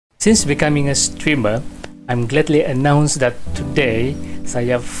Since becoming a streamer, I'm gladly announce that today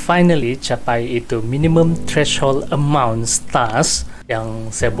saya finally capai itu minimum threshold amount stars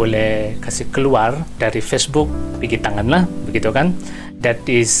yang saya boleh kasih keluar dari Facebook, pergi tangan lah, begitu kan? That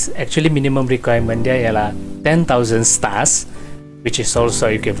is actually minimum requirement dia ialah 10,000 stars, which is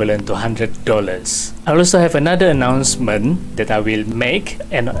also equivalent to $100. I also have another announcement that I will make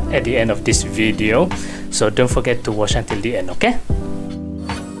at the end of this video, so don't forget to watch until the end, okay?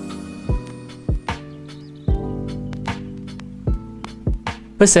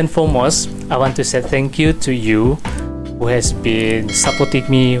 First and foremost, I want to say thank you to you who has been supporting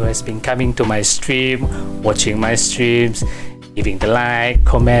me, who has been coming to my stream, watching my streams, giving the like,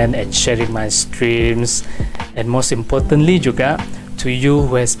 comment and sharing my streams, and most importantly juga to you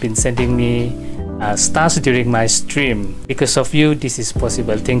who has been sending me stars during my stream. Because of you, this is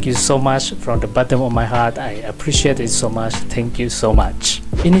possible. Thank you so much from the bottom of my heart. I appreciate it so much. Thank you so much.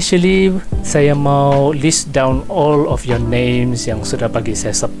 Initially, saya mau list down all of your names yang sudah bagi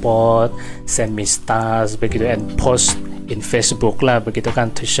saya support, send me stars, begitu, and post in Facebook lah, begitu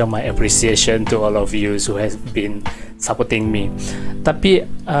kan, to show my appreciation to all of you who has been supporting me. Tapi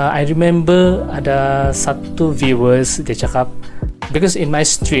I remember ada satu viewers dia cakap, because in my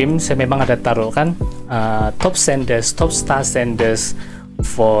stream saya memang ada taruh kan top star senders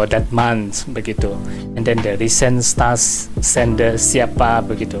for that month, begitu, and then the recent stars sender siapa,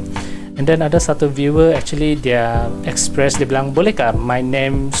 begitu. And then ada satu viewer actually dia express, dia bilang bolehkah my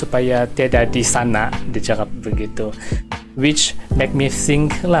name supaya tiada di sana, dia cakap begitu, which make me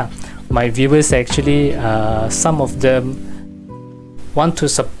think lah, my viewers actually some of them want to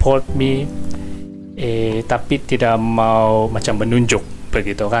support me tapi tidak mau macam menunjuk,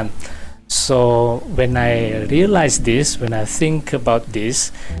 begitu kan. So when I realize this, when I think about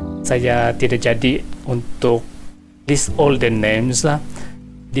this, saya tidak jadi untuk list all the names lah.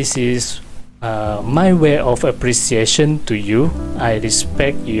 This is my way of appreciation to you. I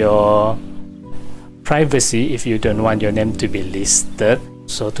respect your privacy if you don't want your name to be listed.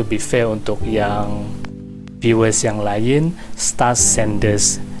 So to be fair untuk yang viewers yang lain, star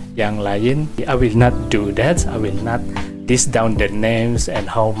senders yang lain, I will not do that. I will not list down the names and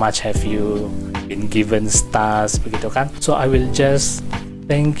how much have you been given stars, begitu kan. So I will just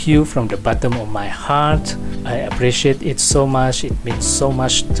thank you from the bottom of my heart. I appreciate it so much. It means so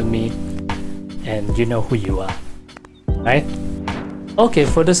much to me, and you know who you are, right? Okay,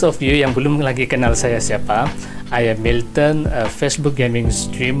 for those of you yang belum lagi kenal saya siapa, I am Milton, a Facebook gaming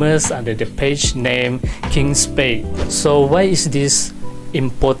streamers under the page name King Spade. So why is this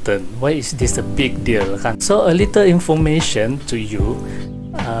important? Why is this a big deal? So a little information to you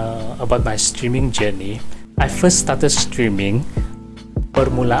about my streaming journey. I first started streaming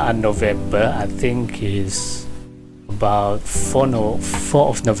permulaan November, I think is about 4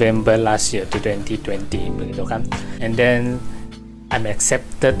 of November last year to 2020, begitu kan. And then I'm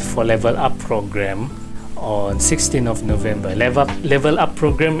accepted for level up program on 16th of November. Level up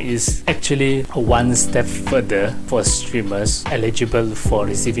program is actually one step further for streamers eligible for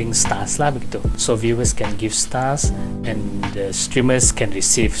receiving stars lah, begitu. So viewers can give stars and the streamers can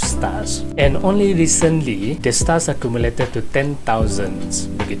receive stars. And only recently the stars accumulated to 10,000,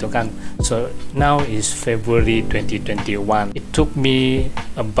 begitu kan. So now is February 2021. It took me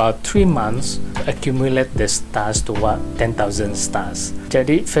about 3 months to accumulate the stars to 10,000 stars.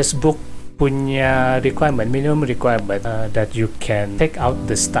 Jadi Facebook punya requirement, minimum requirement that you can take out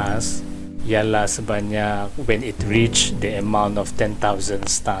the stars ialah sebanyak when it reach the amount of 10,000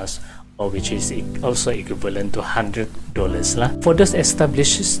 stars, or which is also equivalent to $100 lah. For those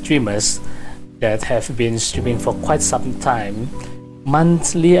established streamers that have been streaming for quite some time,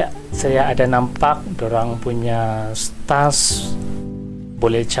 monthly saya ada nampak dorang punya stars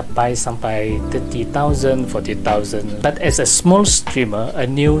boleh capai sampai 30,000, 40,000. But as a small streamer, a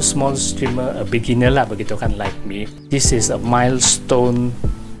new small streamer, a beginner lah, begitu kan, like me, this is a milestone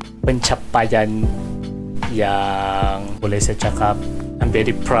pencapaian yang boleh saya cakap I'm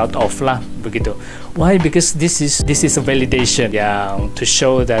very proud of lah, begitu. Why? Because this is a validation yang to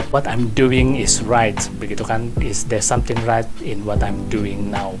show that what I'm doing is right, begitu kan. Is there something right in what I'm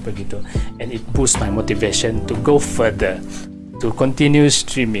doing now, begitu. And it boosts my motivation to go further, to continue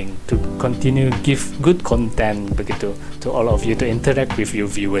streaming, to continue give good content, begitu, to all of you, to interact with your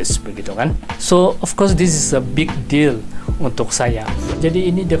viewers, begitu kan. So of course this is a big deal untuk saya. Jadi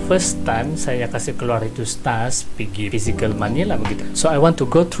ini the first time saya kasih keluar itu stars pergi physical money lah, begitu. So I want to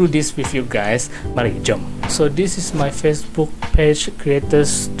go through this with you guys. Mari jom. So this is my Facebook page, Creator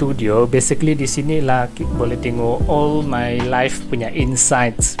Studio. Basically di sini lah boleh tengok all my life punya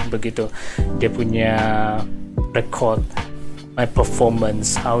insights, begitu. Dia punya record my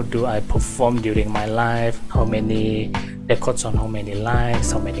performance, how do I perform during my life, how many records on how many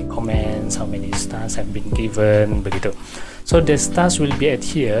likes, how many comments, how many stars have been given, begitu. So the stars will be at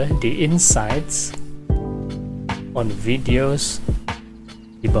here, the insights, on videos,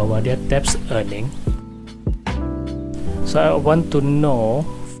 di bawah dia tabs earning. So I want to know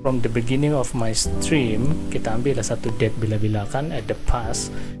from the beginning of my stream, kita ambil lah satu date bila-bila kan, at the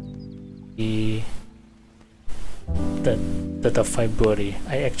past, di 3rd of February.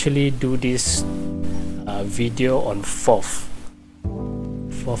 I actually do this video on 4th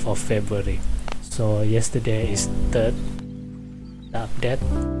of February. So yesterday is 3rd, the update.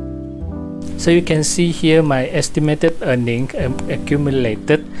 So you can see here my estimated earning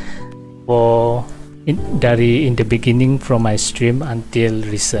accumulated for dari in the beginning from my stream until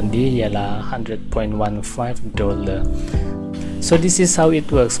recently ialah $100.15. So this is how it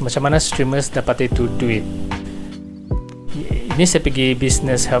works. Macam mana streamers dapat itu duit? Ini saya pergi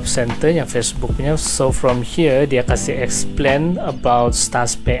Business Help Center yang Facebook punya. So from here dia kasih explain about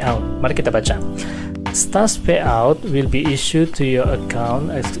stars payout. Mari kita baca. Stars payout will be issued to your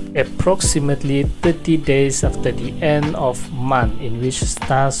account approximately 30 days after the end of month in which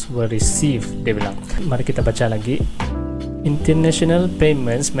stars were received. Dia bilang. Mari kita baca lagi. International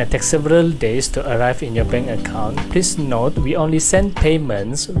payments may take several days to arrive in your bank account. Please note, we only send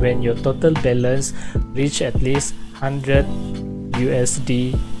payments when your total balance reach at least 100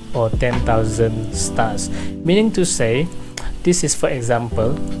 USD or 10,000 stars. Meaning to say, this is for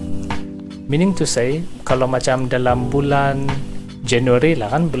example, meaning to say, kalau macam dalam bulan January lah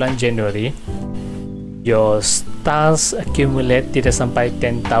kan, bulan January, your stars accumulate tidak sampai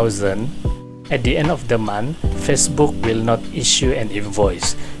 10,000. At the end of the month, Facebook will not issue an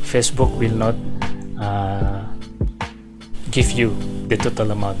invoice. Facebook will not give you the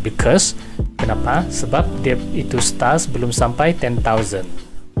total amount. Because kenapa? Sebab dia itu stars belum sampai 10,000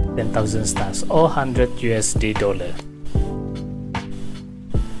 stars or 100 USD dollar.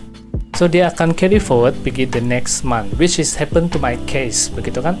 So dia akan carry forward pergi the next month, which is happen to my case,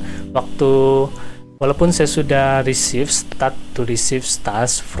 begitu kan? Waktu walaupun saya sudah start to receive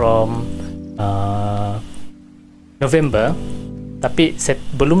stars from November, tapi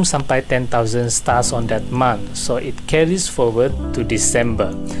belum sampai 10,000 stars on that month, so it carries forward to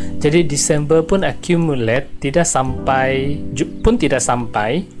December. Jadi December pun accumulate tidak sampai 10,000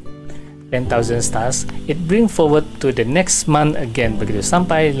 stars, it bring forward to the next month again, begitu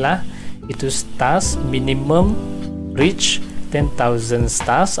sampailah itu stars minimum reach 10,000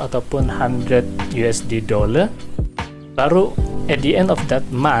 stars ataupun 100 USD dollar. Baru at the end of that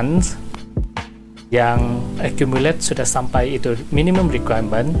month yang accumulate sudah sampai itu minimum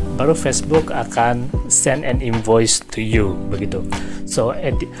requirement, baru Facebook akan send an invoice to you, begitu. So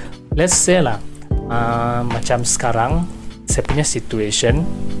let's say lah macam sekarang saya punya situation,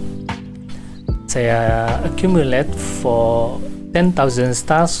 saya accumulate for 10,000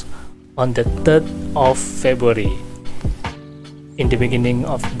 stars on the 3rd of February in the beginning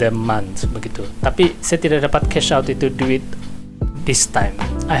of the month, begitu. Tapi saya tidak dapat cash out itu duit this time.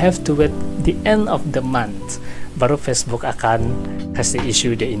 I have to wait the end of the month, baru Facebook akan kasih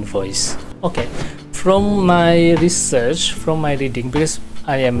issue the invoice. Okay, from my research, from my reading, because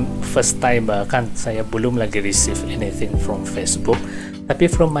I am first timer kan, saya belum lagi receive anything from Facebook.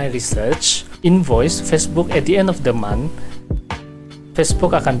 Tapi from my research, invoice Facebook at the end of the month,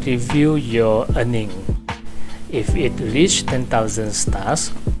 Facebook akan review your earning. If it reach 10,000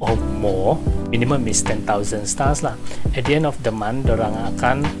 stars or more, minimum is 10,000 stars lah. At the end of the month, dorang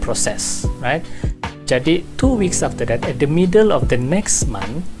akan process, right? Jadi 2 weeks after that, at the middle of the next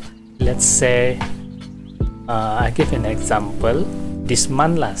month, let's say, I give an example. This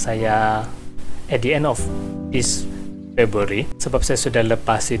month lah, saya at the end of this February, sebab saya sudah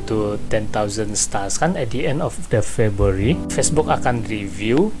lepas itu 10,000 stars kan, at the end of the February, Facebook akan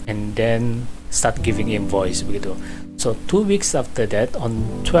review and then start giving invoice, begitu. So 2 weeks after that, on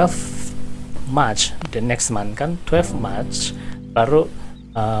 12 March, the next month kan, 12 March, baru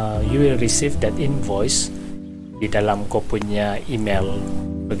you will receive that invoice di dalam kau punya email,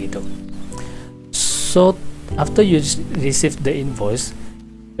 begitu. So after you receive the invoice,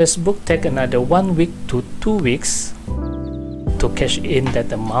 Facebook take another 1 week to 2 weeks to cash in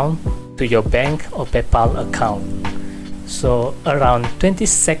that amount to your bank or PayPal account. So around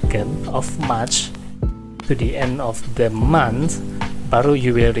 22nd of March to the end of the month, baru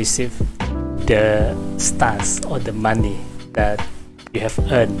you will receive the stars or the money that you have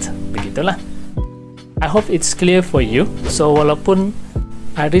earned, begitulah. I hope it's clear for you. So walaupun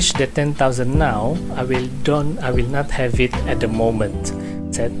I reach the 10,000 now, I will not have it at the moment.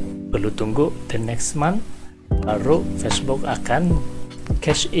 Saya perlu tunggu the next month baru Facebook akan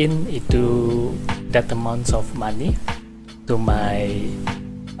cash in itu that amount of money to my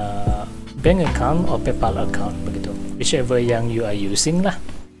bank account or PayPal account begitu, whichever yang you are using lah.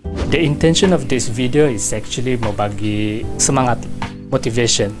 The intention of this video is actually mau bagi semangat,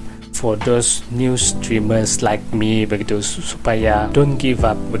 motivation for those new streamers like me begitu, supaya don't give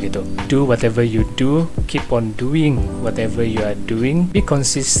up begitu. Do whatever you do, keep on doing whatever you are doing, be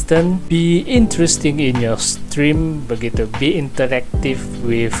consistent, be interesting in your stream begitu, be interactive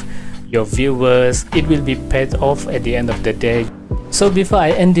with your viewers. It will be paid off at the end of the day. So before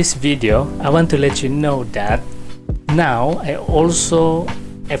I end this video, I want to let you know that now I also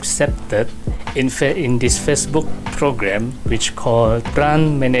accepted in this Facebook program which called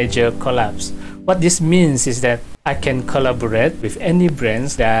Brand Manager Collabs. What this means is that I can collaborate with any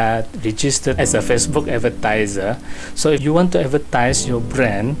brands that registered as a Facebook advertiser. So if you want to advertise your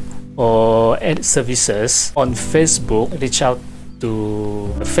brand or ad services on Facebook, reach out to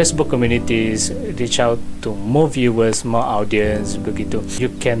Facebook communities, reach out to more viewers, more audience begitu. You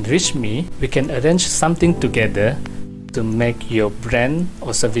can reach me, we can arrange something together to make your brand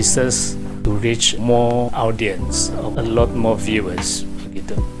or services to reach more audience, a lot more viewers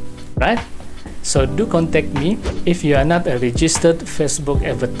begitu, right? So do contact me. If you are not a registered Facebook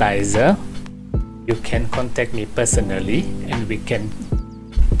advertiser, you can contact me personally and we can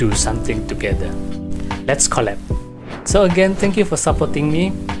do something together. Let's collab. So again, thank you for supporting me.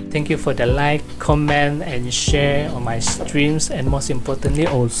 Thank you for the like, comment and share on my streams, and most importantly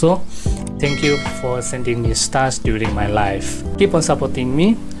also, thank you for sending me stars during my life. Keep on supporting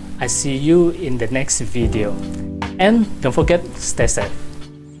me. I see you in the next video, and don't forget, stay safe.